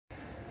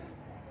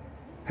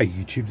Hey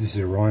YouTube, this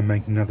is Orion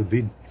making another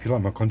vid. If you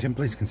like my content,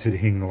 please consider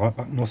hitting the like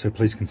button. Also,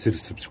 please consider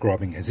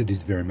subscribing, as it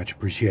is very much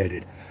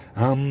appreciated.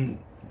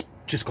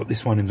 Just got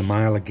this one in the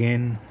mail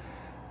again.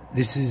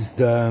 This is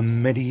the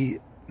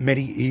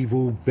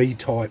medieval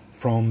B-type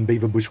from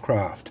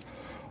BeaverBushcraft.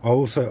 I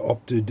also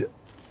opted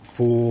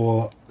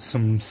for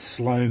some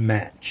Slow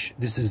Match.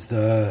 This is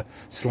the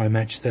Slow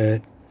Match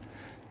that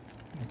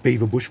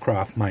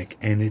BeaverBushcraft make,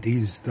 and it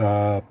is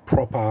the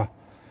proper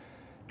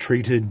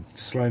treated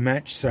Slow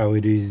Match, so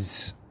it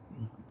is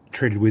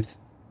treated with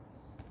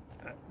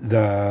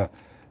the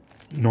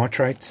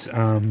nitrates,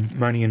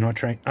 ammonium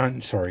nitrate,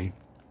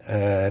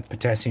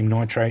 potassium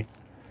nitrate,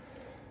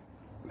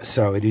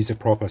 so it is a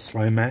proper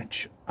Slow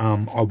Match.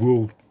 I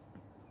will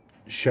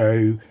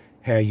show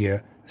how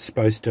you're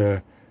supposed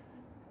to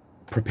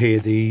prepare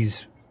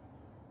these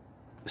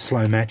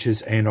Slow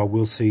Matches, and I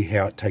will see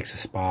how it takes a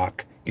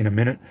spark in a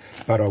minute,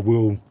 but I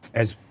will,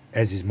 as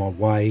is my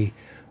way,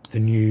 the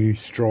new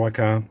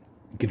striker,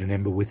 get an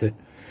ember with it.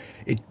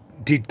 It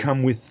did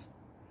come with,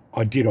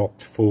 I did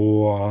opt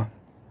for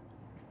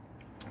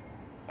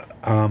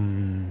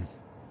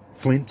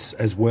flints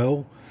as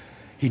well.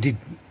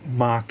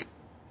 Mark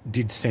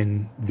did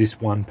send this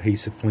one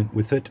piece of flint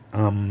with it.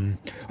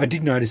 I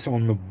did notice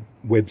on the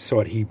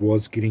website he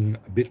was getting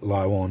a bit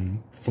low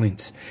on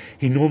flints.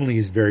 He normally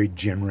is very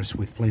generous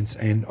with flints,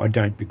 and I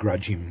don't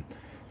begrudge him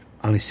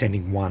only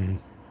sending one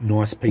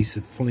nice piece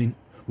of flint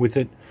with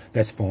it.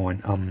 That's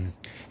fine.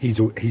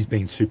 He's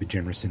been super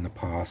generous in the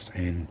past,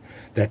 and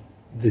that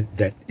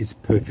is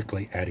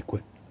perfectly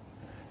adequate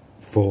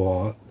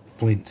for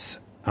flints.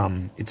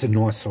 It's a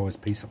nice size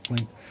piece of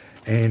flint,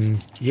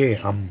 and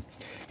yeah,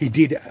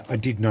 I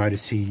did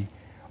notice he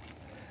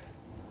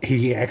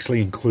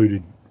actually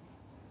included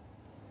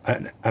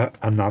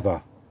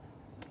another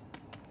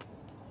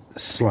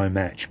Slow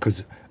Match,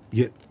 because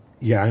you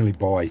only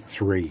buy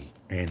 3,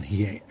 and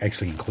he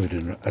actually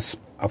included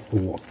a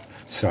 4th.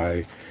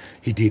 So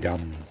he did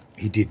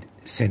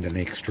send an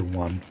extra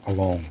one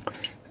along.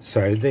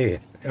 So there,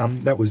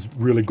 that was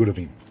really good of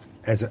him.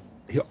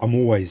 I'm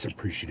always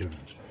appreciative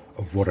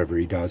of whatever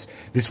he does.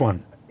 This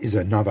one is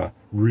another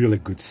really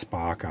good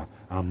sparker.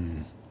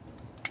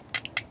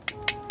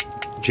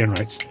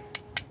 Generates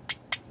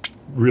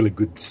really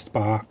good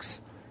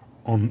sparks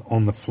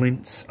on the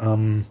flints.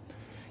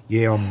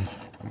 Yeah, I'm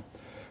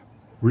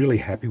really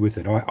happy with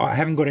it. I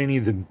haven't got any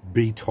of the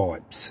B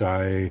types,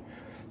 so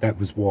that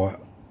was why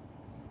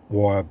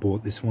I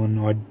bought this one.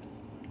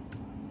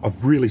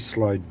 I've really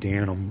slowed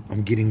down.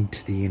 I'm getting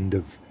to the end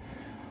of.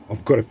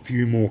 I've got a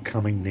few more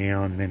coming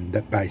now, and then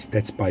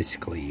that's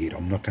basically it.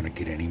 I'm not going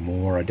to get any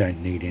more. I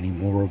don't need any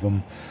more of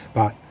them,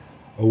 but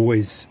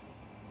always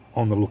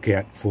on the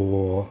lookout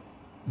for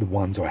the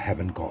ones I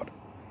haven't got.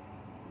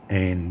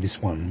 And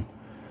this one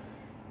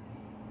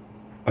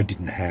I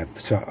didn't have,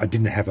 so I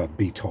didn't have a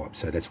B type,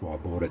 so that's why I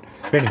bought it.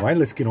 But anyway,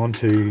 let's get on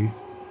to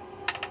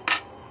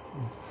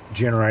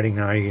generating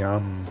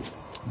a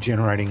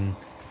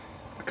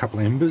couple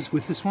of embers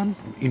with this one.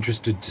 I'm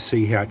interested to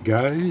see how it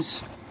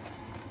goes,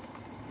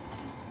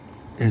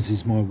 as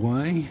is my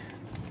way.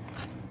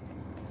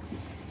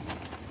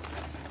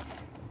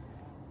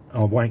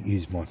 I won't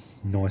use my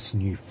nice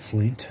new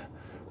flint.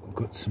 I've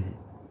got some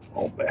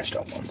old bashed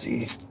up ones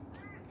here.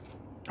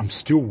 I'm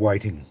still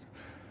waiting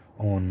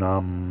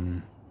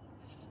on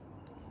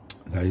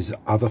those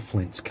other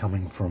flints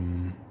coming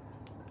from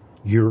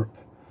Europe.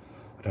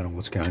 I don't know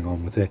what's going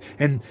on with that.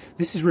 And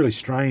this is really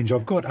strange.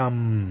 I've got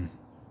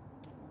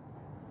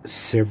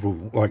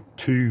several, like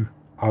 2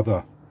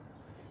 other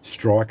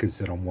strikers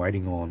that I'm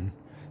waiting on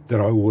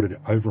that I ordered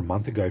over a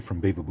month ago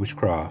from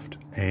BeaverBushcraft,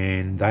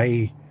 and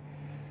they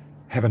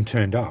haven't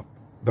turned up.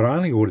 But I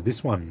only ordered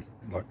this one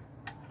like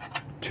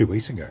 2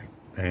 weeks ago,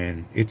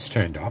 and it's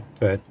turned up.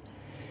 But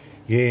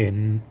yeah,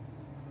 and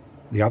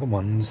the other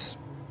one's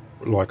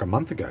like a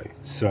month ago.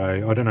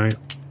 So I don't know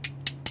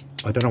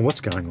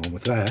what's going on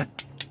with that.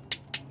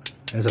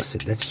 As I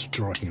said, that's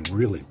striking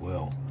really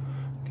well.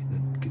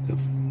 Get the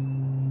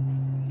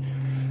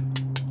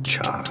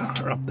char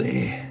up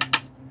there.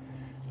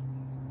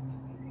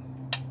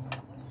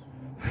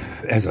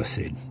 As I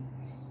said,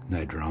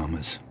 no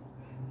dramas.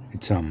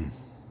 It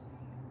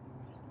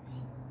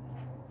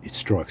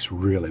strikes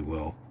really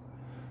well.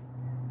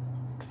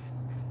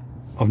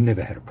 I've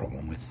never had a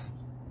problem with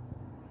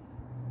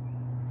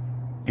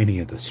any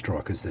of the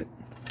strikers that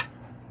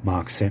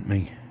Mark sent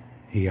me.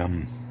 He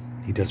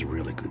does a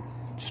really good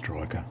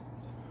striker.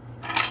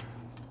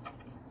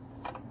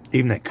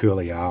 Even that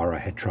curly R I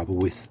had trouble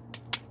with.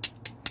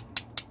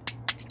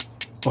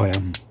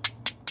 I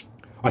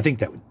think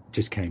that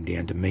just came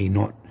down to me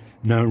not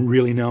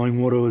really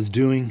knowing what I was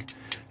doing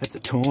at the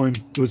time.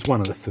 It was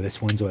one of the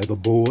first ones I ever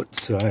bought,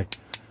 so I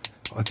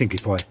think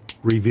if I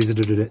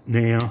revisited it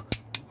now,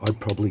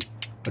 I'd probably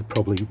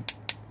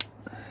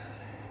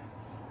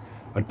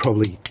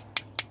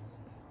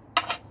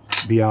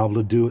be able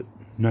to do it,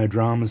 no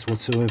dramas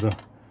whatsoever.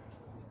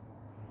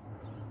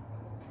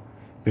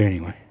 But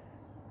anyway,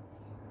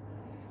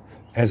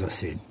 as I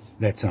said,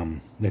 that's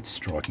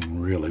striking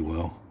really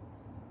well.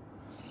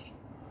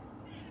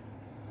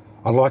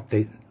 I like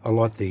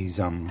these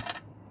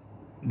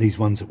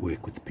ones that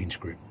work with the pinch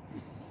grip.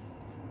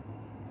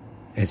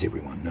 As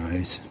everyone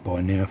knows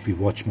by now, if you've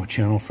watched my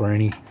channel for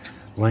any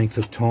length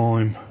of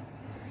time,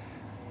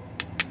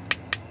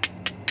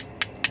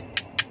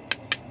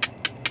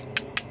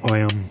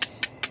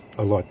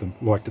 I like them,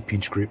 like the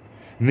pinch grip.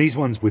 And these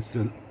ones with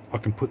the, I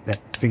can put that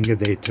finger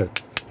there to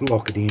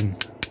lock it in.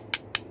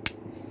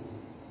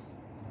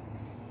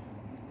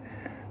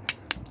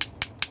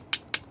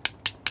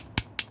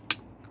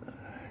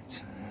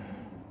 It's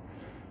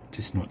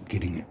just not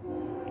getting it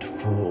to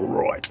fall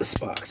right. The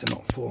sparks are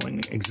not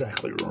falling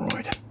exactly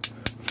right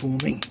for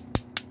me.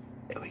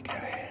 There we go.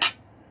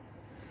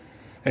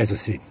 As I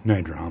said,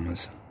 no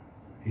dramas.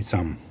 It's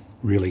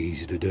really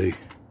easy to do.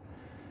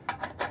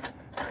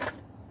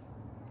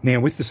 Now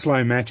with the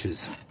slow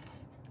matches,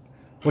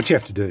 what you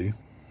have to do,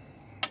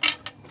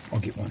 I'll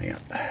get one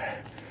out.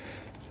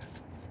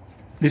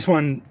 This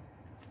one,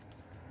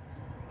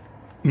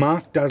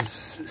 Mark does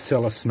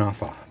sell a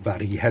snuffer, but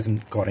he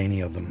hasn't got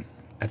any of them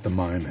at the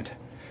moment.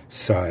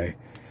 So,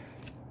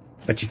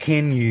 but you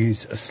can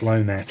use a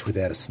slow match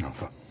without a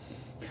snuffer.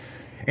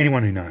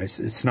 Anyone who knows,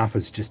 a snuffer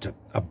is just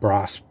a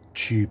brass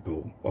tube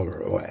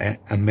or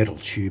a metal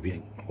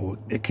tubing, or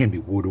it can be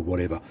wood or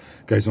whatever,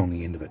 goes on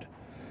the end of it.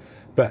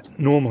 But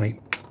normally,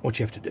 what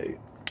you have to do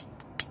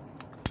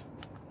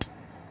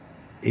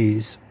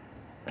is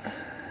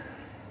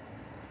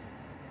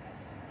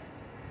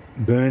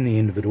burn the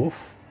end of it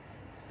off.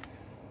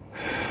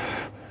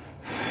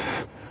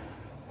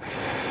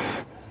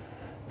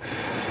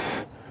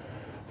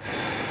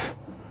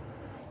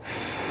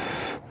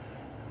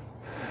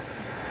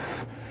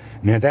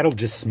 Now that'll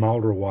just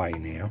smoulder away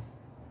now.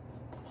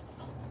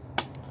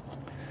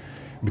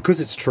 Because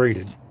it's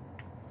treated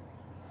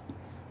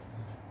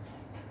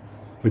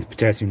with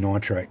potassium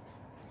nitrate,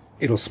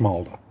 it'll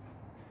smoulder.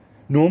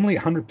 Normally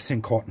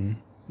 100%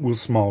 cotton will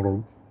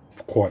smoulder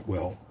quite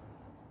well,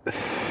 but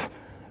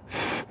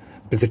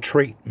the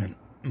treatment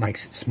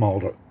makes it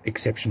smoulder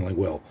exceptionally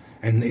well.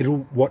 And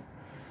what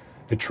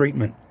the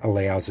treatment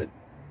allows it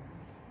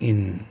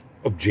in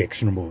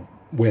objectionable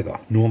weather.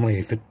 Normally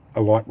if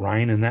a light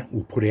rain and that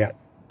will put out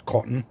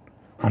cotton,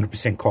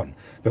 100% cotton.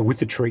 But with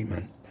the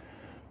treatment,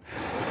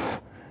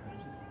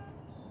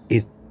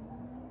 it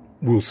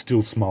will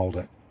still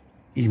smoulder,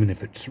 even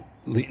if it's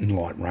in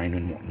light rain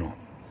and whatnot.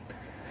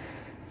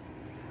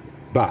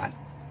 But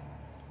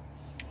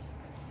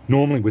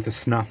normally with a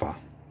snuffer,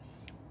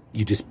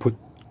 you just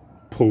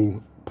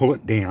pull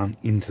it down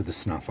into the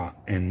snuffer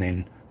and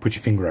then put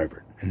your finger over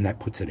it, and that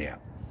puts it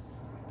out.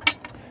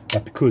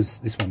 But because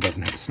this one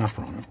doesn't have a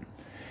snuffer on it,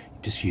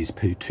 you just use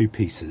 2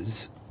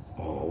 pieces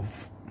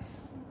of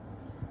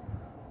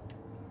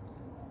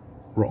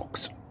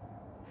rocks,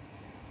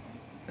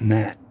 and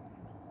that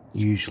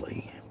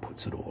usually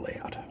puts it all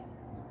out.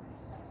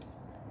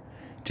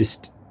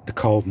 Just the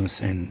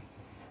coldness and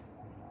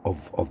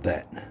of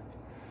that,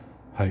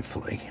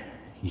 hopefully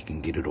you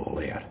can get it all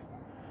out.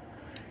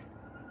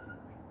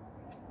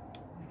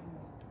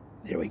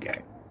 There we go.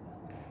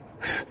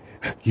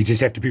 You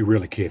just have to be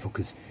really careful,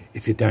 because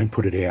if you don't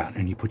put it out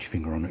and you put your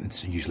finger on it,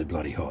 it's usually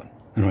bloody hot.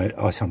 And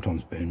I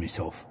sometimes burn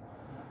myself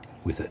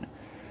with it.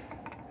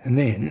 And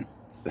then,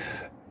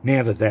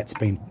 now that that's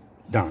been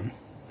done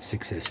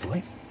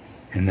successfully,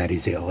 and that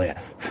is all out,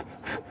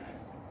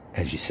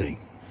 as you see,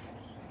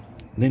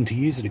 then to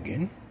use it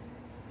again,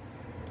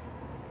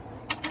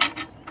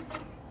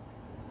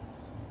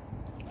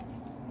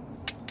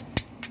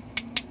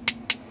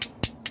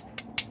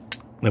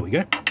 there we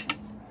go.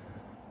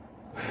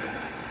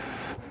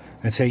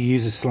 That's how you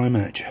use a slow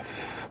match,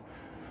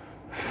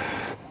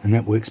 and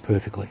that works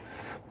perfectly.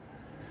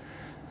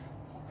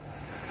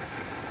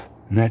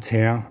 And that's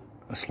how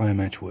a slow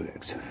match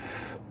works.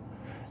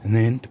 And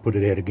then to put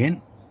it out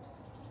again,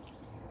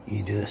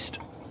 you just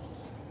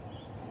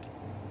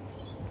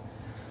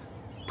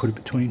put it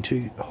between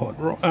two cold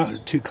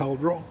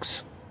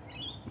rocks,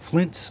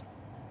 flints,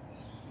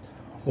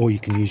 or you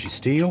can use your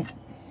steel.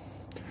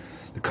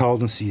 The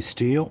coldness of your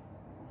steel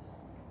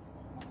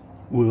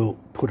will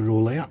put it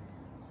all out.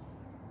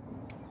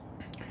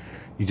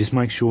 You just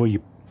make sure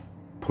you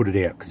put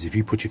it out, because if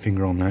you put your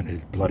finger on that,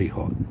 it's bloody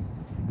hot.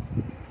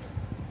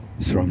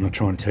 So I'm not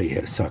trying to tell you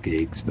how to suck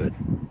eggs, but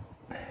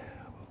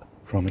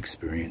from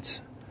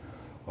experience,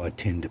 I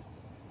tend to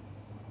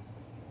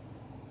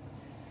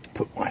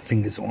put my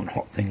fingers on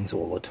hot things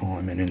all the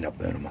time and end up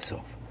burning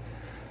myself.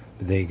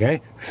 But there you go.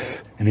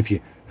 And if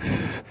you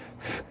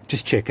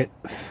just check it,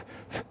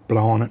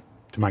 blow on it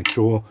to make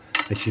sure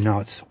that you know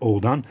it's all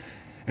done.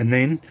 And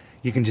then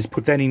you can just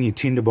put that in your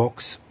tinder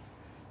box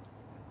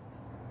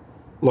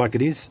like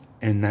it is,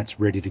 and that's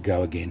ready to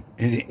go again.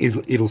 And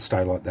it'll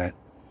stay like that,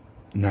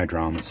 no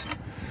dramas.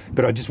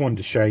 But I just wanted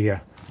to show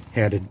you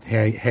how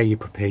you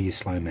prepare your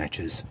slow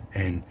matches,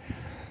 and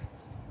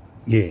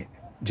yeah,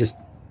 just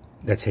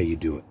that's how you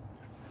do it.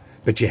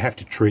 But you have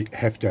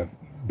to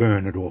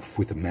burn it off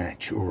with a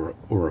match or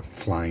a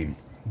flame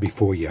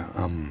before you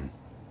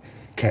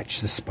catch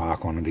the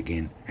spark on it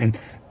again. And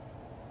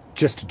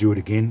just to do it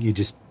again, you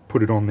just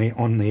put it on there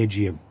on the edge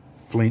of your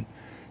flint,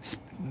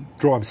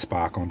 drive a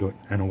spark onto it,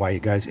 and away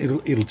it goes.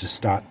 It'll just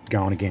start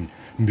going again.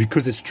 And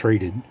because it's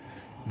treated,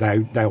 they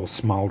will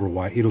smoulder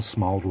away. It'll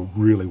smoulder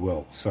really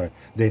well. So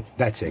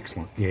that's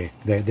excellent. Yeah,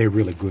 they're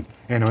really good.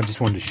 And I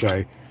just wanted to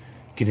show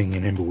getting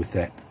an ember with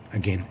that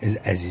again,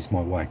 as is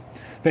my way.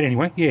 But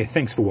anyway, yeah,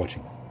 thanks for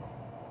watching.